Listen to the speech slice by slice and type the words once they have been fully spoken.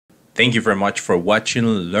Thank you very much for watching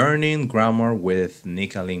Learning Grammar with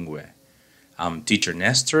Nicalingue. I'm teacher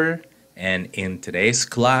Nestor, and in today's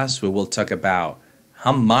class we will talk about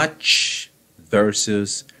how much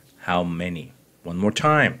versus how many. One more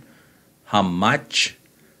time. How much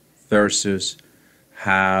versus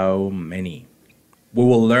how many. We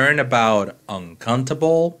will learn about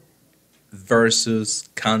uncountable versus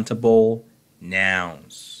countable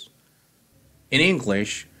nouns. In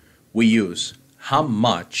English, we use how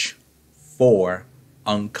much for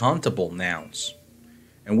uncountable nouns.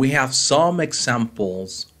 And we have some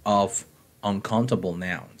examples of uncountable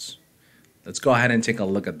nouns. Let's go ahead and take a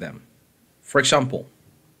look at them. For example,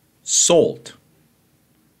 salt,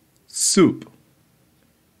 soup,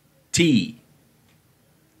 tea,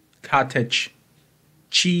 cottage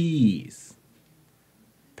cheese,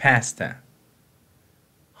 pasta,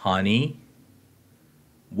 honey,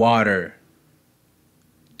 water,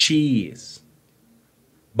 cheese,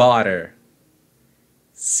 butter,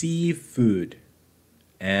 seafood,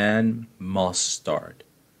 and mustard.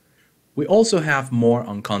 We also have more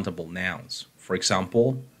uncountable nouns. For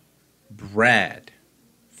example, bread,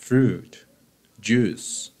 fruit,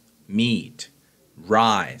 juice, meat,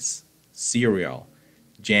 rice, cereal,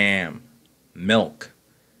 jam, milk,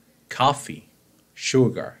 coffee,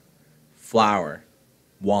 sugar, flour,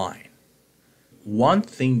 wine. One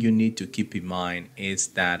thing you need to keep in mind is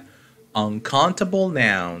that uncountable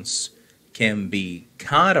nouns can be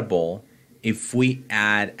countable if we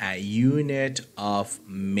add a unit of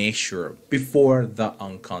measure before the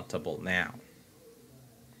uncountable noun.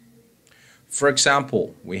 For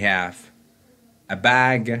example, we have a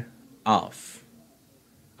bag of,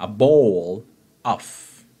 a bowl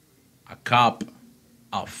of, a cup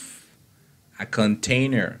of, a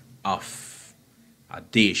container of, a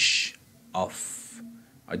dish of,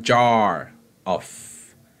 a jar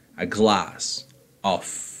of, a glass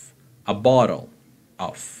of, a bottle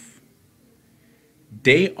of.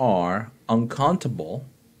 They are uncountable,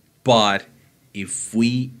 but if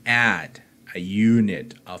we add a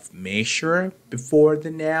unit of measure before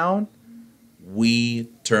the noun, we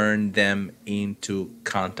turn them into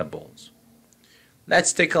countables.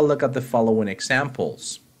 Let's take a look at the following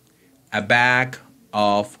examples. A bag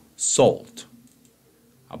of salt,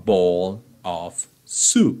 a bowl of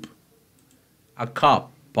soup, a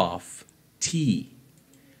cup of tea,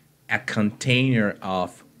 a container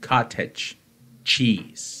of cottage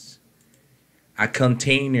cheese, a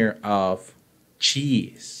container of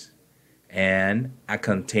cheese, and a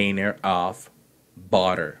container of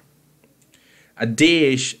butter, a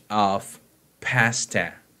dish of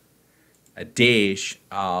pasta, a dish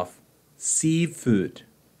of seafood,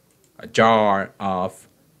 a jar of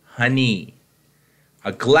honey,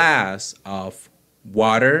 a glass of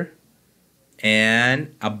water,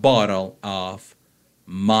 and a bottle of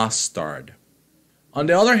mustard. On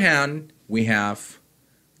the other hand, we have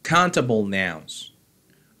countable nouns.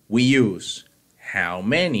 We use how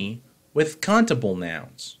many with countable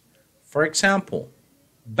nouns. For example,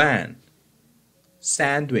 bun,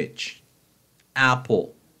 sandwich,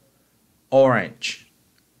 apple, orange,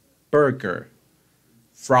 burger,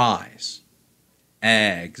 fries,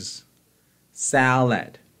 eggs,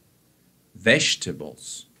 salad,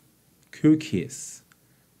 vegetables, cookies,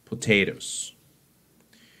 potatoes,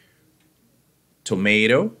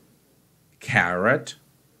 tomato, carrot,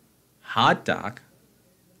 hot dog,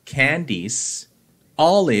 candies,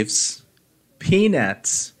 olives,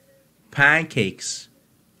 peanuts, pancakes,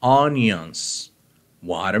 onions,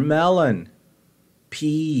 watermelon,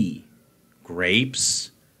 pea,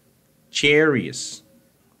 grapes, cherries.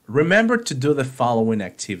 Remember to do the following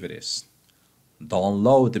activities.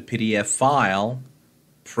 Download the PDF file,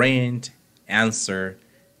 print, answer,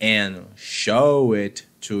 and show it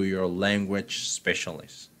to your language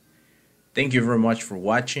specialist. Thank you very much for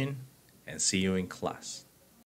watching, and see you in class.